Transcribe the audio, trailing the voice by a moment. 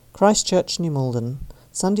Christchurch, New Malden,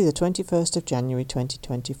 Sunday the 21st of January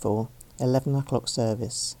 2024, 11 o'clock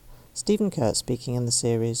service. Stephen Kuhrt speaking in the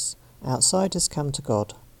series, Outsiders Come to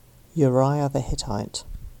God, Uriah the Hittite.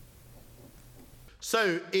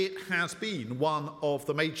 So it has been one of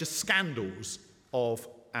the major scandals of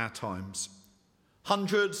our times.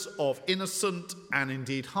 Hundreds of innocent and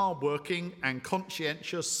indeed hard-working and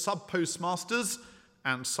conscientious sub-postmasters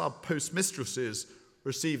and sub-postmistresses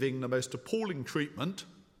receiving the most appalling treatment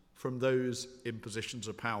from those in positions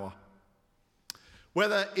of power.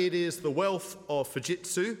 Whether it is the wealth of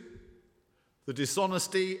Fujitsu, the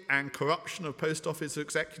dishonesty and corruption of post office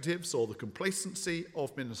executives, or the complacency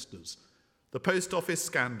of ministers, the post office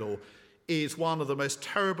scandal is one of the most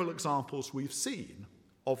terrible examples we've seen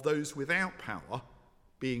of those without power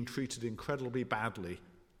being treated incredibly badly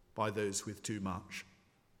by those with too much.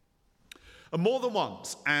 And more than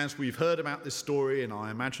once, as we've heard about this story, and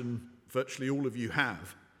I imagine virtually all of you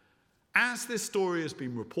have, as this story has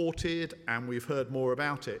been reported and we've heard more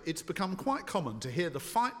about it, it's become quite common to hear the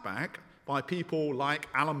fight back by people like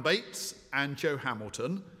Alan Bates and Joe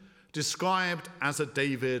Hamilton described as a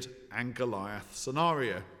David and Goliath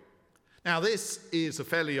scenario. Now, this is a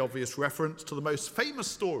fairly obvious reference to the most famous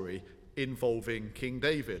story involving King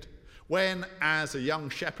David, when, as a young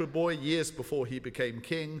shepherd boy years before he became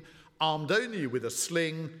king, armed only with a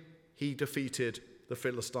sling, he defeated the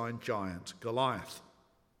Philistine giant Goliath.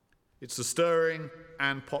 It's a stirring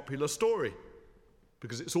and popular story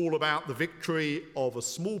because it's all about the victory of a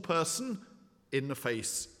small person in the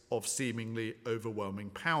face of seemingly overwhelming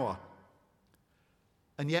power.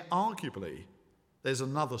 And yet, arguably, there's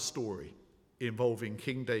another story involving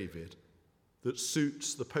King David that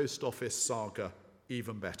suits the post office saga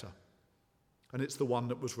even better. And it's the one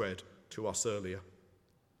that was read to us earlier.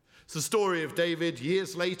 It's the story of David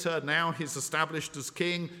years later. Now he's established as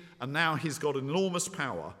king, and now he's got enormous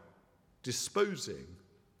power, disposing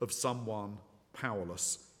of someone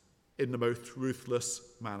powerless in the most ruthless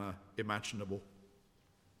manner imaginable.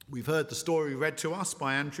 We've heard the story read to us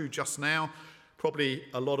by Andrew just now. Probably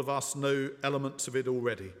a lot of us know elements of it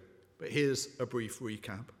already, but here's a brief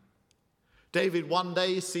recap. David one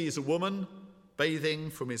day sees a woman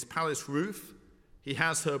bathing from his palace roof. He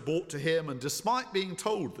has her brought to him, and despite being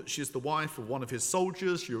told that she's the wife of one of his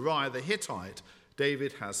soldiers, Uriah the Hittite,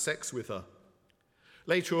 David has sex with her.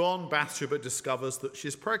 Later on, Bathsheba discovers that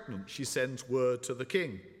she's pregnant. She sends word to the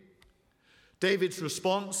king. David's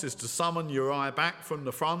response is to summon Uriah back from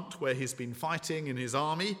the front where he's been fighting in his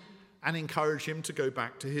army and encourage him to go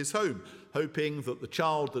back to his home, hoping that the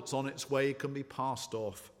child that's on its way can be passed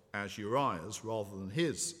off as Uriah's rather than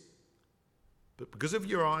his. But because of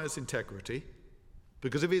Uriah's integrity,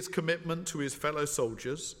 because of his commitment to his fellow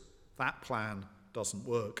soldiers, that plan doesn't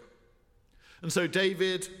work. And so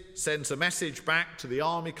David sends a message back to the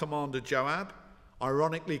army commander Joab,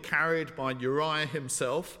 ironically carried by Uriah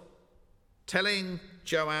himself, telling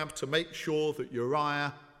Joab to make sure that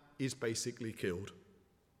Uriah is basically killed.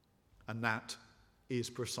 And that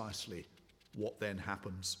is precisely what then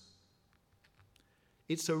happens.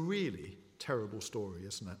 It's a really terrible story,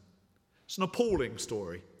 isn't it? It's an appalling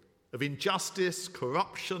story of injustice,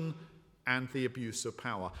 corruption, and the abuse of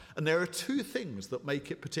power. And there are two things that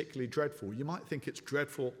make it particularly dreadful. You might think it's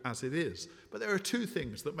dreadful as it is, but there are two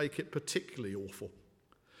things that make it particularly awful.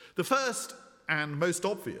 The first and most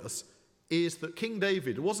obvious is that King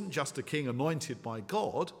David wasn't just a king anointed by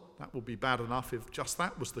God. That would be bad enough if just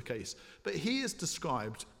that was the case. But he is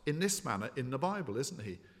described in this manner in the Bible, isn't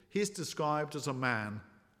he? He is described as a man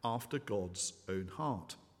after God's own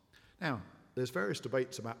heart. Now, there's various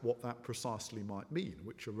debates about what that precisely might mean,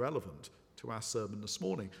 which are relevant to our sermon this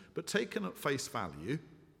morning. But taken at face value,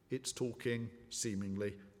 it's talking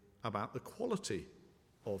seemingly about the quality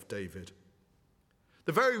of David.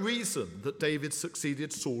 The very reason that David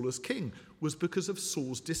succeeded Saul as king was because of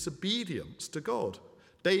Saul's disobedience to God.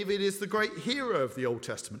 David is the great hero of the Old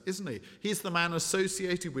Testament, isn't he? He's the man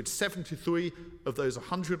associated with 73 of those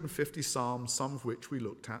 150 psalms, some of which we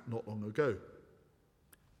looked at not long ago.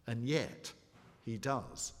 And yet, he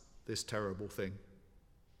does this terrible thing.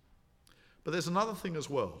 But there's another thing as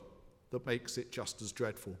well that makes it just as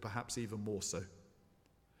dreadful, perhaps even more so.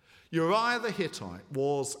 Uriah the Hittite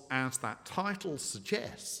was, as that title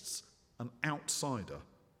suggests, an outsider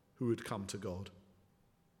who had come to God.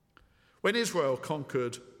 When Israel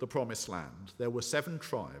conquered the Promised Land, there were 7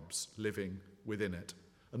 tribes living within it.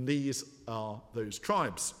 And these are those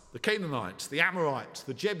tribes: the Canaanites, the Amorites,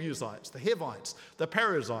 the Jebusites, the Hivites, the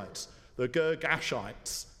Perizzites, the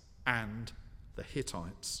Girgashites, and the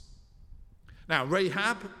Hittites. Now,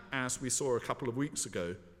 Rahab, as we saw a couple of weeks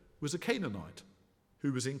ago, was a Canaanite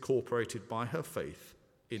who was incorporated by her faith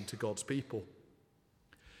into God's people.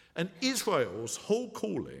 And Israel's whole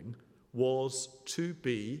calling was to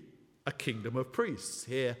be a kingdom of priests.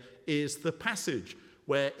 Here is the passage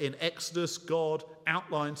where in Exodus God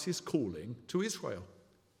outlines his calling to Israel.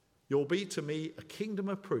 You'll be to me a kingdom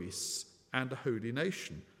of priests and a holy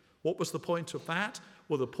nation. What was the point of that?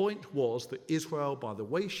 Well, the point was that Israel, by the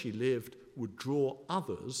way she lived, would draw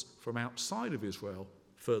others from outside of Israel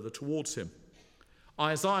further towards him.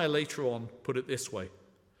 Isaiah later on put it this way.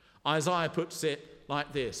 Isaiah puts it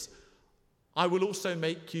like this: I will also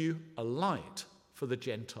make you a light for the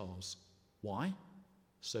Gentiles. Why?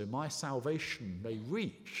 So my salvation may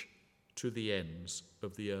reach to the ends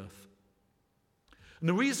of the earth. And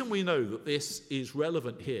the reason we know that this is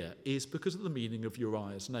relevant here is because of the meaning of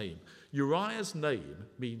Uriah's name. Uriah's name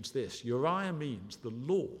means this. Uriah means the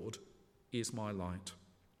Lord is my light.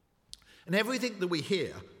 And everything that we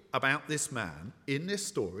hear about this man in this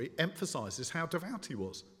story emphasizes how devout he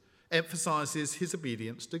was, emphasizes his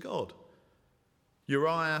obedience to God.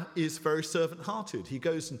 Uriah is very servant-hearted. He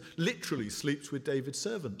goes and literally sleeps with David's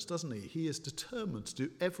servants, doesn't he? He is determined to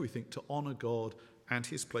do everything to honor God and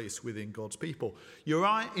his place within God's people.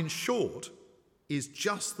 Uriah, in short, is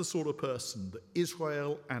just the sort of person that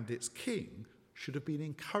Israel and its king should have been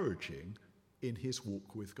encouraging in his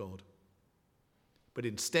walk with God. But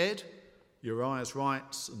instead, Uriah's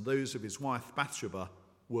rights and those of his wife Bathsheba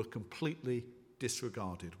were completely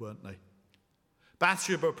disregarded, weren't they?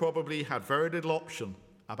 Bathsheba probably had very little option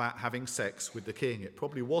about having sex with the king. It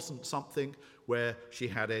probably wasn't something where she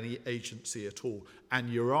had any agency at all. And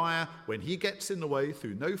Uriah, when he gets in the way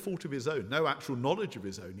through no fault of his own, no actual knowledge of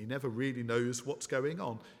his own, he never really knows what's going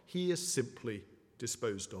on, he is simply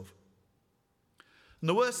disposed of. And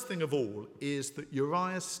the worst thing of all is that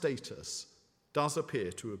Uriah's status does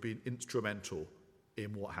appear to have been instrumental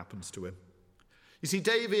in what happens to him. You see,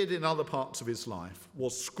 David, in other parts of his life,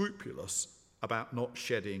 was scrupulous about not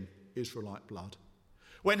shedding Israelite blood.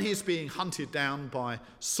 When he's being hunted down by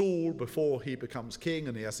Saul before he becomes king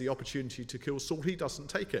and he has the opportunity to kill Saul, he doesn't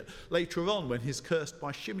take it. Later on, when he's cursed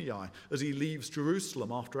by Shimei as he leaves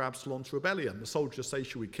Jerusalem after Absalom's rebellion, the soldiers say,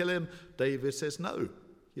 "Shall we kill him?" David says no.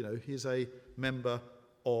 He's a member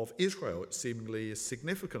of Israel. It seemingly is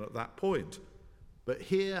significant at that point. But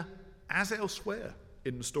here, as elsewhere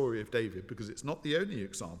in the story of David, because it's not the only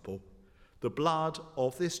example, the blood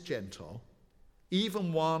of this Gentile,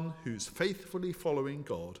 even one who's faithfully following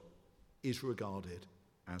God, is regarded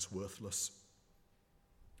as worthless.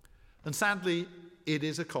 And sadly, it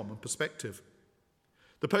is a common perspective.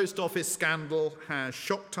 The post office scandal has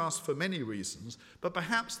shocked us for many reasons, but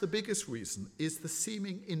perhaps the biggest reason is the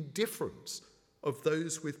seeming indifference of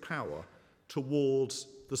those with power towards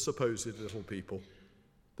the supposed little people,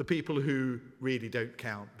 the people who really don't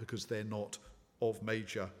count because they're not of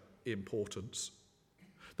major importance.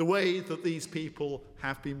 The way that these people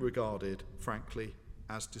have been regarded, frankly,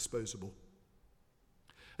 as disposable.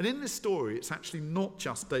 And in this story, it's actually not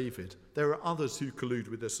just David. There are others who collude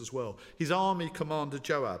with this as well. His army commander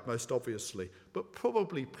Joab, most obviously, but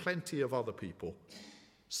probably plenty of other people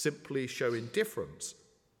simply show indifference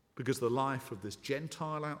because the life of this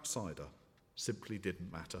Gentile outsider simply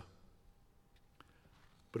didn't matter.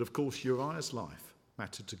 But of course, Uriah's life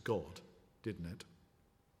mattered to God, didn't it?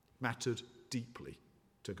 Mattered deeply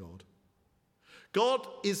to God. God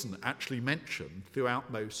isn't actually mentioned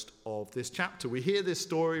throughout most of this chapter. We hear this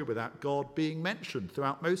story without God being mentioned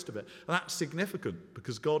throughout most of it. And that's significant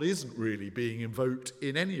because God isn't really being invoked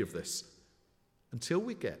in any of this until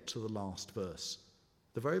we get to the last verse,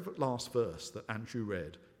 the very last verse that Andrew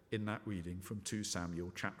read in that reading from 2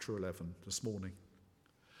 Samuel chapter 11 this morning.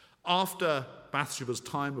 After Bathsheba's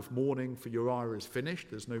time of mourning for Uriah is finished,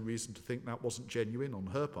 there's no reason to think that wasn't genuine on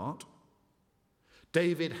her part,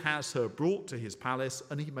 David has her brought to his palace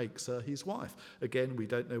and he makes her his wife. Again, we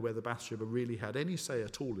don't know whether Bathsheba really had any say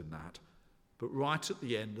at all in that. But right at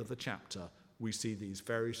the end of the chapter, we see these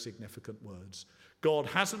very significant words. God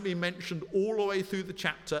hasn't been mentioned all the way through the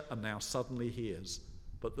chapter, and now suddenly he is.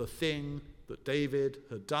 But the thing that David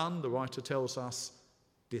had done, the writer tells us,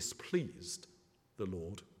 displeased the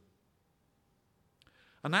Lord.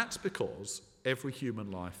 And that's because every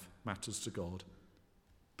human life matters to God,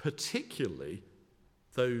 particularly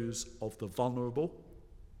those of the vulnerable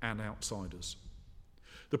and outsiders.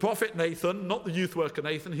 The prophet Nathan, not the youth worker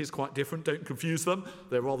Nathan, he's quite different, don't confuse them,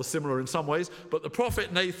 they're rather similar in some ways, but the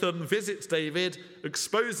prophet Nathan visits David,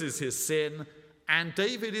 exposes his sin, and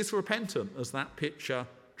David is repentant, as that picture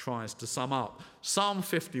tries to sum up. Psalm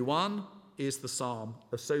 51 is the psalm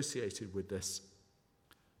associated with this.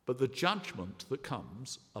 But the judgment that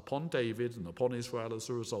comes upon David and upon Israel as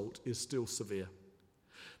a result is still severe.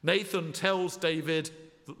 Nathan tells David,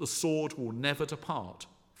 that the sword will never depart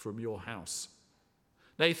from your house.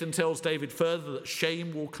 Nathan tells David further that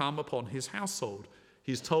shame will come upon his household.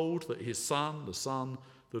 He's told that his son, the son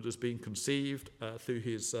that has been conceived through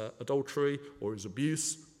his adultery or his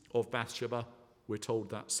abuse of Bathsheba, we're told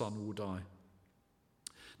that son will die.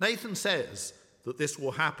 Nathan says that this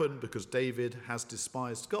will happen because David has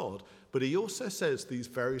despised God, but he also says these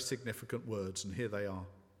very significant words, and here they are.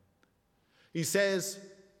 He says,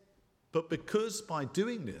 "But because by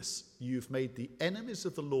doing this you've made the enemies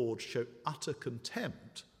of the Lord show utter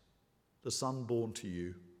contempt, the son born to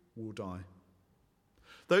you will die."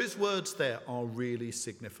 Those words there are really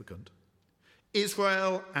significant.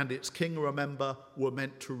 Israel and its king, remember, were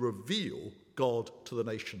meant to reveal God to the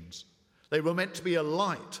nations. They were meant to be a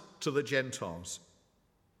light to the Gentiles.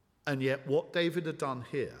 And yet what David had done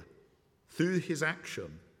here, through his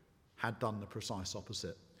action, had done the precise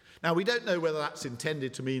opposite. Now, we don't know whether that's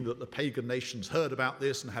intended to mean that the pagan nations heard about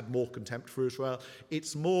this and had more contempt for Israel.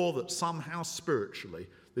 It's more that somehow spiritually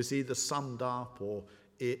this either summed up or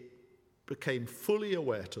it became fully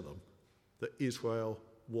aware to them that Israel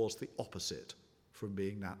was the opposite from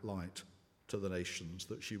being that light to the nations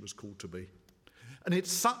that she was called to be. And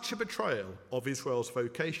it's such a betrayal of Israel's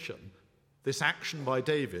vocation, this action by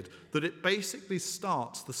David, that it basically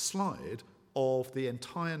starts the slide of the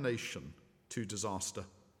entire nation to disaster.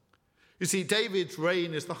 You see, David's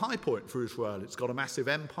reign is the high point for Israel. It's got a massive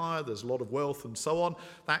empire, there's a lot of wealth and so on.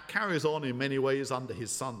 That carries on in many ways under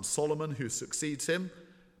his son Solomon, who succeeds him.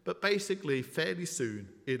 But basically, fairly soon,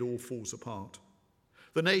 it all falls apart.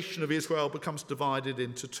 The nation of Israel becomes divided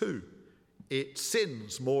into two. It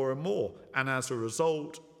sins more and more, and as a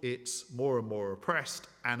result, it's more and more oppressed,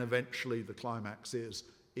 and eventually the climax is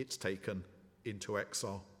it's taken into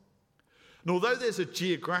exile. And although there's a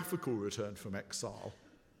geographical return from exile,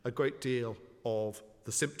 a great deal of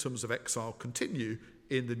the symptoms of exile continue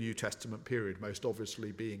in the New Testament period, most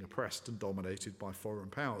obviously being oppressed and dominated by foreign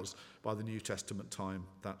powers. By the New Testament time,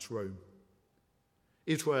 that's Rome.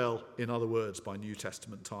 Israel, in other words, by New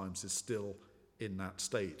Testament times, is still in that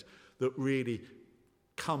state that really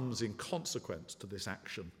comes in consequence to this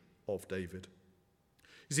action of David.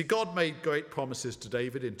 You see, God made great promises to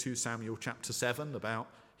David in 2 Samuel chapter 7 about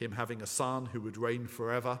him having a son who would reign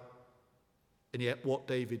forever. And yet what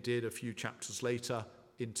David did a few chapters later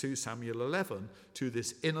in 2 Samuel 11 to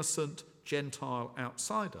this innocent Gentile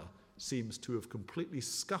outsider seems to have completely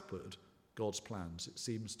scuppered God's plans. It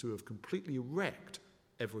seems to have completely wrecked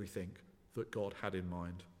everything that God had in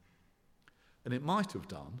mind. And it might have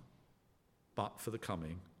done, but for the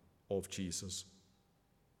coming of Jesus.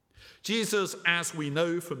 Jesus, as we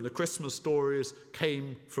know from the Christmas stories,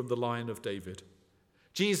 came from the line of David.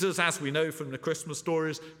 Jesus, as we know from the Christmas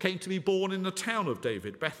stories, came to be born in the town of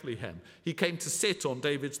David, Bethlehem. He came to sit on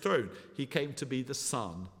David's throne. He came to be the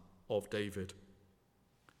son of David.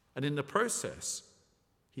 And in the process,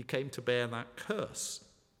 he came to bear that curse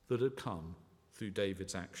that had come through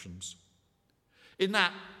David's actions. In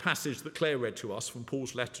that passage that Claire read to us from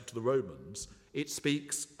Paul's letter to the Romans, it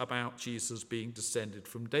speaks about Jesus being descended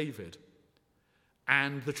from David.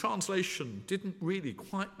 And the translation didn't really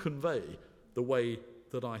quite convey the way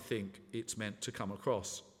that I think it's meant to come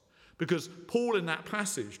across. Because Paul in that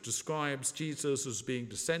passage describes Jesus as being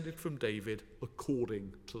descended from David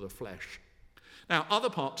according to the flesh. Now, other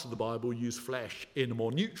parts of the Bible use flesh in a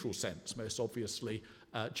more neutral sense. Most obviously,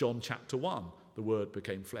 John chapter 1, the word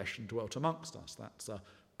became flesh and dwelt amongst us. That's a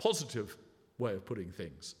positive way of putting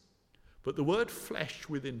things. But the word flesh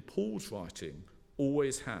within Paul's writing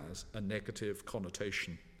always has a negative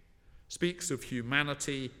connotation. Speaks of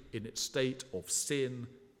humanity in its state of sin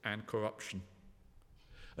and corruption.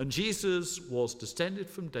 And Jesus was descended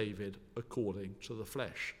from David according to the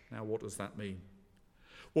flesh. Now, what does that mean?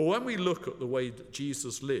 Well, when we look at the way that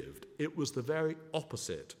Jesus lived, it was the very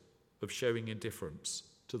opposite of showing indifference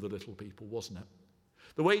to the little people, wasn't it?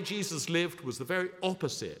 The way Jesus lived was the very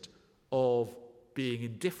opposite of being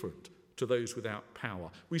indifferent to those without power.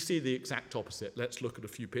 We see the exact opposite. Let's look at a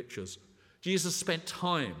few pictures. Jesus spent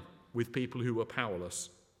time with people who were powerless.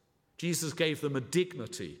 Jesus gave them a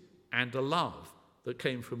dignity and a love that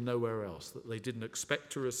came from nowhere else, that they didn't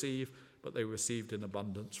expect to receive, but they received in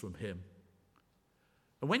abundance from him.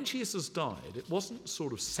 And when Jesus died, it wasn't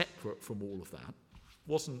sort of separate from all of that. It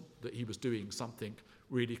wasn't that he was doing something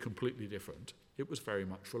really completely different. It was very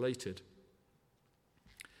much related.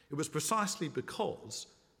 It was precisely because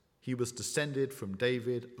he was descended from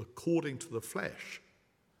David according to the flesh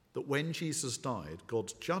that when Jesus died,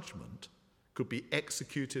 God's judgment could be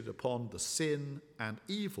executed upon the sin and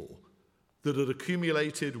evil that had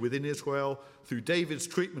accumulated within Israel through David's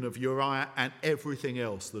treatment of Uriah and everything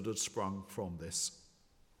else that had sprung from this.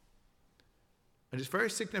 And it's very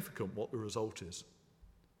significant what the result is.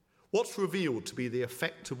 What's revealed to be the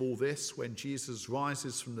effect of all this when Jesus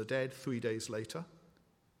rises from the dead 3 days later?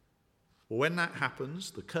 Well, when that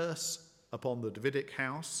happens, the curse upon the Davidic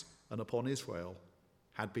house and upon Israel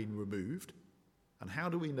had been removed. And how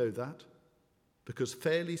do we know that? Because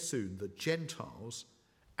fairly soon the Gentiles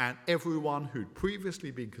and everyone who'd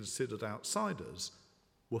previously been considered outsiders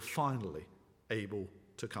were finally able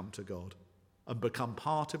to come to God and become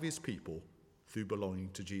part of his people through belonging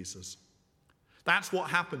to Jesus. That's what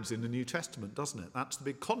happens in the New Testament, doesn't it? That's the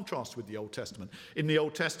big contrast with the Old Testament. In the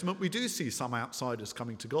Old Testament, we do see some outsiders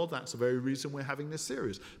coming to God. That's the very reason we're having this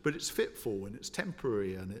series. But it's fitful and it's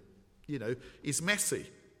temporary and it, is messy.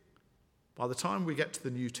 By the time we get to the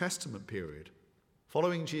New Testament period,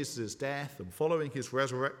 following Jesus' death and following his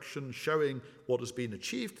resurrection, showing what has been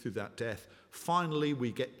achieved through that death, finally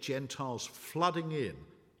we get Gentiles flooding in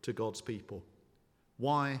to God's people.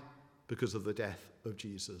 Why? Because of the death of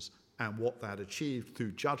Jesus and what that achieved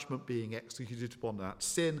through judgment being executed upon that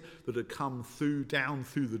sin that had come down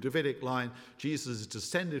through the Davidic line. Jesus is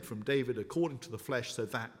descended from David according to the flesh so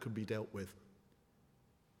that could be dealt with.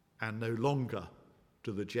 And no longer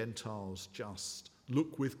do the Gentiles just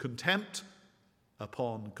look with contempt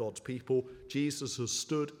upon God's people. Jesus has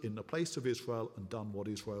stood in the place of Israel and done what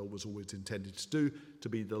Israel was always intended to do, to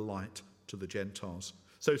be the light to the Gentiles.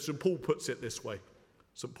 So St. Paul puts it this way.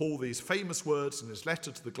 St. Paul, these famous words in his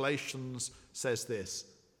letter to the Galatians, says this: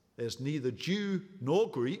 there's neither Jew nor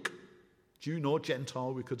Greek, Jew nor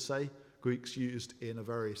Gentile, we could say. Greek's used in a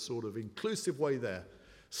very sort of inclusive way there.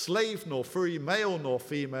 Slave nor free, male nor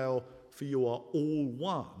female, for you are all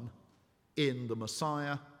one in the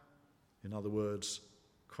Messiah. In other words,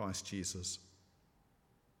 Christ Jesus.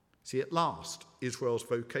 See, at last, Israel's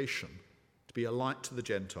vocation to be a light to the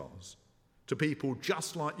Gentiles, to people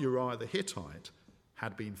just like Uriah the Hittite,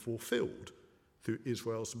 had been fulfilled through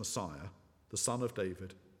Israel's Messiah, the son of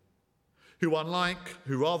David, who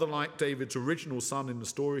rather like David's original son in the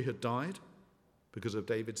story, had died because of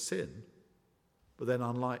David's sin, but then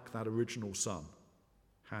unlike that original son,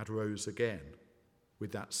 had rose again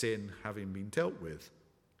with that sin having been dealt with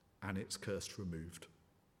and its curse removed.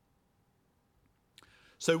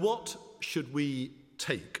 So what should we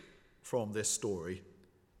take from this story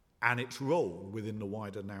and its role within the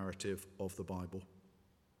wider narrative of the Bible?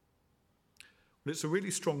 Well, it's a really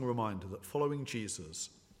strong reminder that following Jesus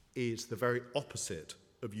is the very opposite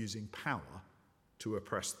of using power to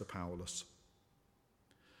oppress the powerless.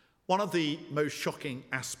 One of the most shocking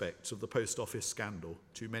aspects of the post office scandal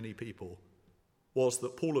to many people was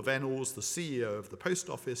that Paula Venables, the CEO of the post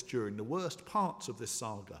office during the worst parts of this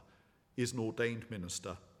saga, is an ordained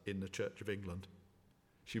minister in the Church of England.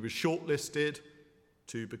 She was shortlisted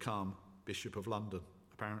to become Bishop of London,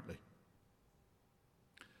 apparently.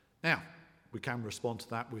 Now, we can respond to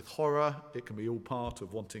that with horror. It can be all part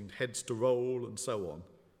of wanting heads to roll and so on.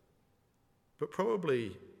 But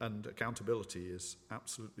probably, and accountability is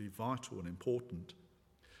absolutely vital and important.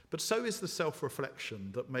 But so is the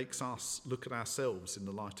self-reflection that makes us look at ourselves in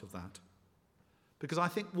the light of that. Because I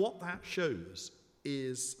think what that shows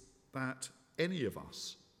is that any of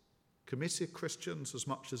us, committed Christians as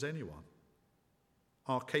much as anyone,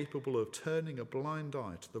 are capable of turning a blind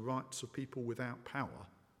eye to the rights of people without power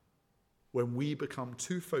when we become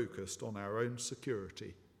too focused on our own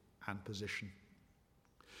security and position.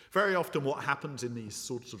 Very often what happens in these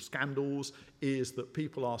sorts of scandals is that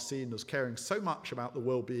people are seen as caring so much about the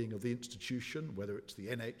well-being of the institution, whether it's the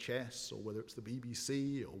NHS or whether it's the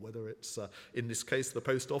BBC or whether it's, in this case, the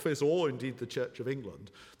Post Office or indeed the Church of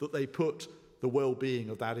England, that they put the well-being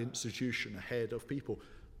of that institution ahead of people.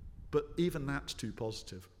 But even that's too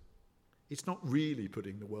positive. It's not really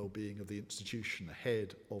putting the well-being of the institution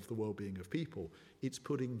ahead of the well-being of people. It's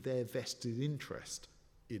putting their vested interest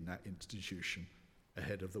in that institution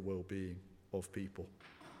ahead of the well-being of people.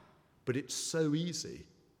 But it's so easy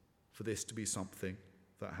for this to be something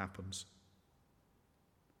that happens.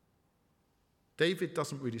 David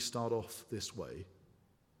doesn't really start off this way.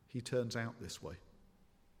 He turns out this way.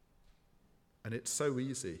 And it's so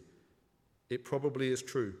easy. It probably is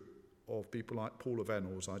true of people like Paula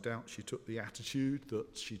Venables. I doubt she took the attitude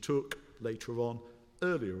that she took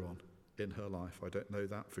earlier on in her life. I don't know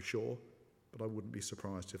that for sure, but I wouldn't be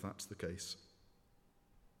surprised if that's the case.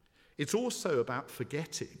 It's also about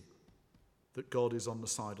forgetting that God is on the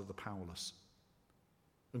side of the powerless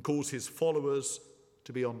and calls his followers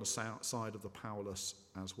to be on the side of the powerless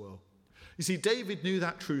as well. You see, David knew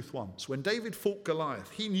that truth once. When David fought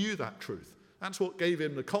Goliath, he knew that truth. That's what gave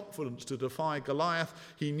him the confidence to defy Goliath.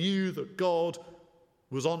 He knew that God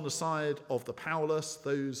was on the side of the powerless,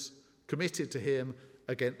 those committed to him,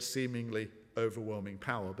 against seemingly overwhelming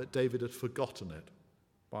power, but David had forgotten it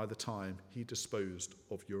by the time he disposed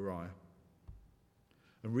of Uriah.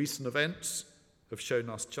 And recent events have shown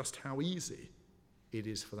us just how easy it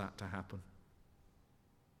is for that to happen.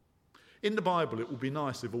 In the Bible, it would be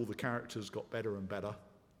nice if all the characters got better and better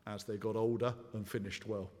as they got older and finished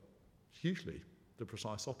well. It's usually the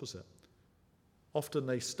precise opposite. Often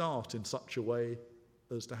they start in such a way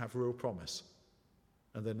as to have real promise.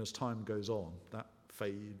 And then as time goes on, that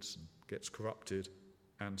fades and gets corrupted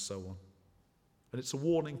and so on. And it's a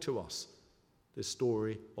warning to us, this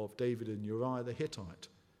story of David and Uriah the Hittite,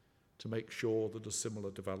 to make sure that a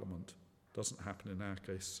similar development doesn't happen in our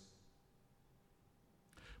case.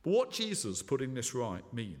 But what Jesus, putting this right,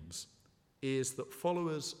 means is that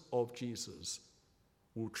followers of Jesus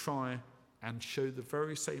will try and show the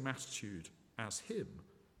very same attitude as him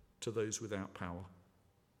to those without power.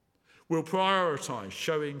 We'll prioritise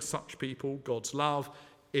showing such people God's love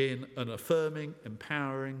in an affirming,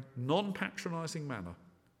 empowering, non-patronising manner,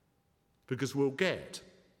 because we'll get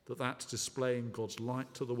that that's displaying God's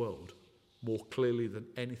light to the world more clearly than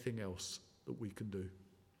anything else that we can do.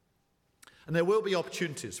 And there will be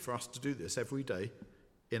opportunities for us to do this every day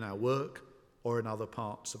in our work or in other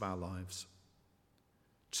parts of our lives,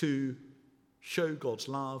 to show God's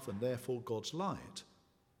love and therefore God's light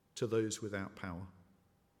to those without power.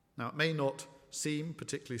 Now, it may not seem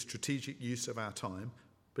particularly strategic use of our time,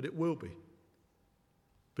 but it will be,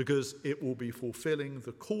 because it will be fulfilling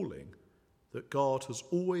the calling that God has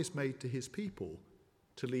always made to his people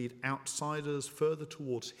to lead outsiders further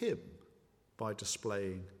towards him by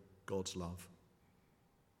displaying God's love.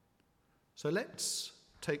 So let's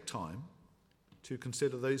take time to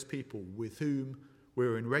consider those people with whom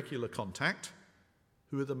we're in regular contact,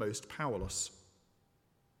 who are the most powerless,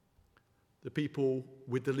 the people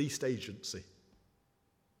with the least agency.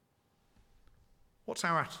 What's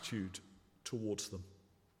our attitude towards them?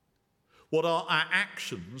 What are our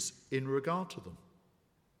actions in regard to them?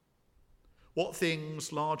 What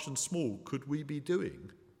things, large and small, could we be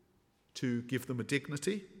doing to give them a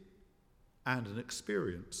dignity and an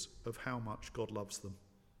experience of how much God loves them?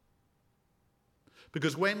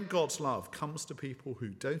 Because when God's love comes to people who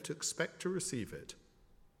don't expect to receive it,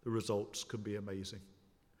 the results can be amazing.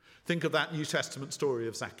 Think of that New Testament story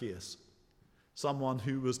of Zacchaeus, someone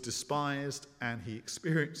who was despised, and he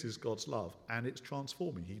experiences God's love, and it's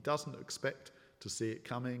transforming. He doesn't expect to see it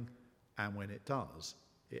coming, and when it does,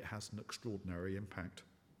 it has an extraordinary impact.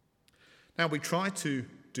 Now, we try to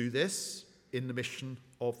do this in the mission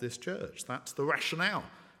of this church. That's the rationale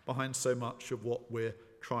behind so much of what we're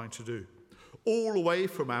trying to do. All the way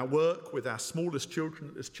from our work with our smallest children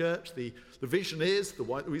at this church, the vision is, the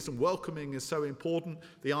reason welcoming is so important,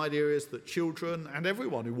 the idea is that children and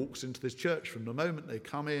everyone who walks into this church from the moment they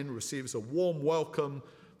come in receives a warm welcome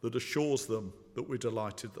that assures them that we're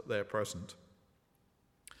delighted that they're present.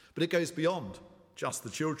 But it goes beyond just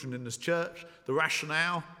the children in this church. The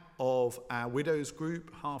rationale of our widows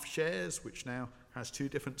group, Half Shares, which now has 2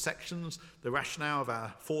 different sections, the rationale of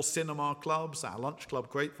our 4 cinema clubs, our lunch club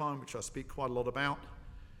Grapevine, which I speak quite a lot about.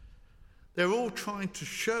 They're all trying to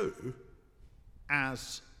show,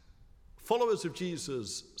 as followers of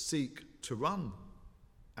Jesus seek to run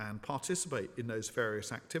and participate in those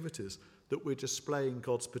various activities, that we're displaying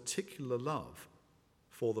God's particular love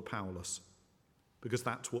for the powerless, because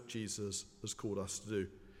that's what Jesus has called us to do.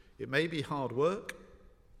 It may be hard work,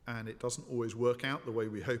 and it doesn't always work out the way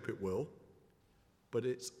we hope it will, but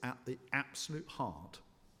it's at the absolute heart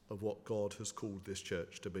of what God has called this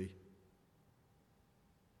church to be.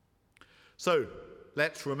 So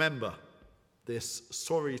let's remember this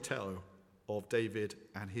sorry tale of David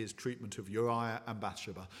and his treatment of Uriah and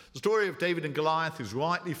Bathsheba. The story of David and Goliath is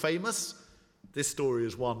rightly famous. This story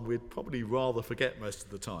is one we'd probably rather forget most of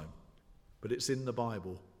the time, but it's in the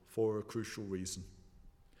Bible for a crucial reason.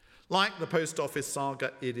 Like the post office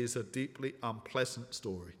saga, it is a deeply unpleasant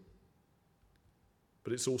story.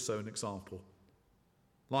 But it's also an example,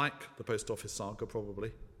 like the post office saga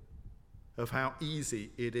probably, of how easy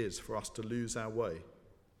it is for us to lose our way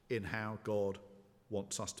in how God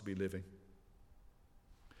wants us to be living.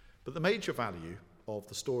 But the major value of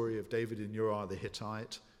the story of David and Uriah the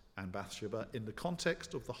Hittite and Bathsheba in the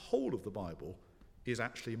context of the whole of the Bible is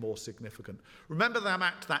actually more significant. Remember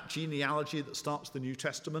that genealogy that starts the New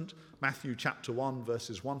Testament? Matthew chapter 1,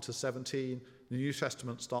 verses 1 to 17. The New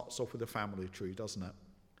Testament starts off with a family tree, doesn't it?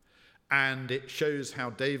 And it shows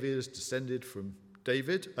how Jesus is descended from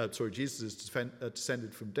David,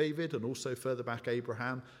 and also further back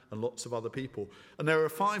Abraham and lots of other people. And there are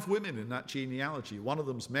 5 women in that genealogy. One of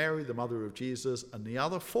them's Mary, the mother of Jesus, and the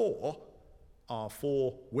other 4 are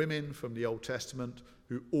 4 women from the Old Testament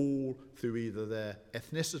who all, through either their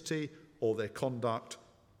ethnicity or their conduct,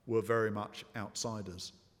 were very much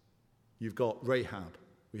outsiders. You've got Rahab,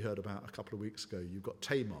 we heard about a couple of weeks ago. You've got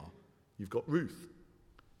Tamar. You've got Ruth.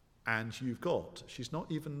 And you've got, she's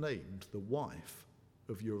not even named, the wife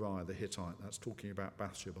of Uriah the Hittite. That's talking about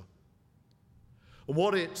Bathsheba. And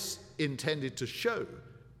what it's intended to show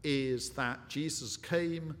is that Jesus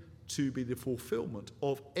came to be the fulfillment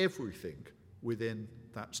of everything within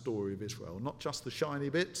that story of Israel. Not just the shiny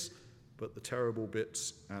bits, but the terrible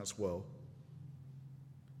bits as well.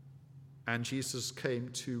 And Jesus came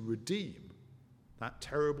to redeem that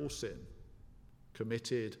terrible sin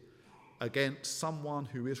committed against someone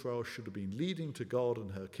who Israel should have been leading to God,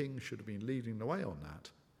 and her king should have been leading the way on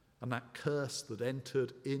that. And that curse that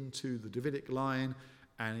entered into the Davidic line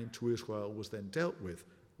and into Israel was then dealt with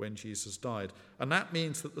when Jesus died. And that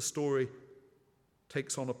means that the story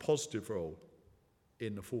takes on a positive role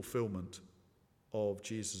in the fulfillment of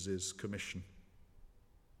Jesus' commission.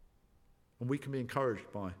 And we can be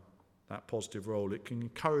encouraged by that positive role. It can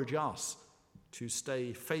encourage us to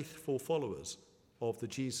stay faithful followers of the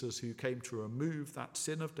Jesus who came to remove that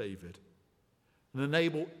sin of David and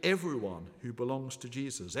enable everyone who belongs to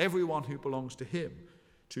Jesus, everyone who belongs to him,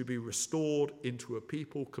 to be restored into a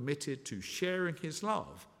people committed to sharing his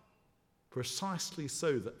love, precisely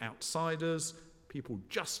so that outsiders, people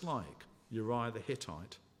just like Uriah the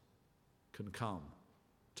Hittite, can come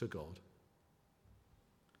to God.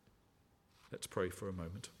 Let's pray for a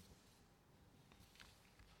moment.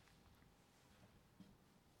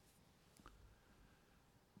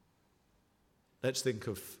 Let's think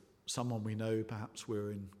of someone we know, perhaps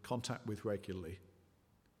we're in contact with regularly,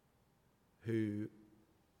 who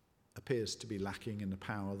appears to be lacking in the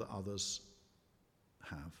power that others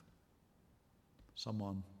have.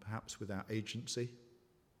 Someone perhaps without agency,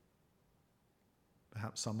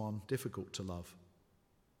 perhaps someone difficult to love.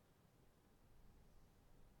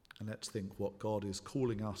 And let's think what God is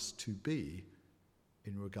calling us to be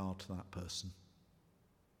in regard to that person.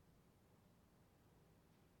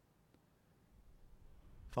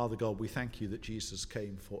 Father God, we thank you that Jesus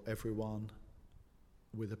came for everyone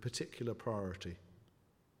with a particular priority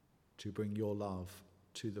to bring your love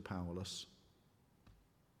to the powerless.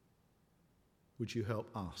 Would you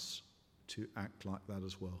help us to act like that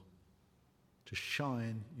as well, to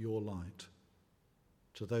shine your light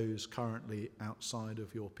to those currently outside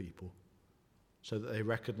of your people, so that they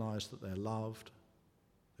recognize that they're loved,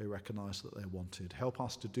 they recognize that they're wanted. Help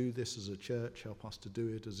us to do this as a church, help us to do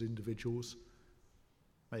it as individuals.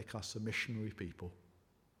 Make us a missionary people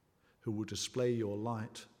who will display your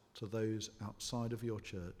light to those outside of your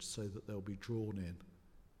church so that they'll be drawn in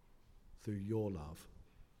through your love.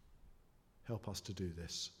 Help us to do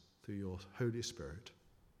this through your Holy Spirit.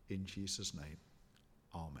 In Jesus' name,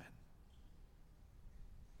 amen.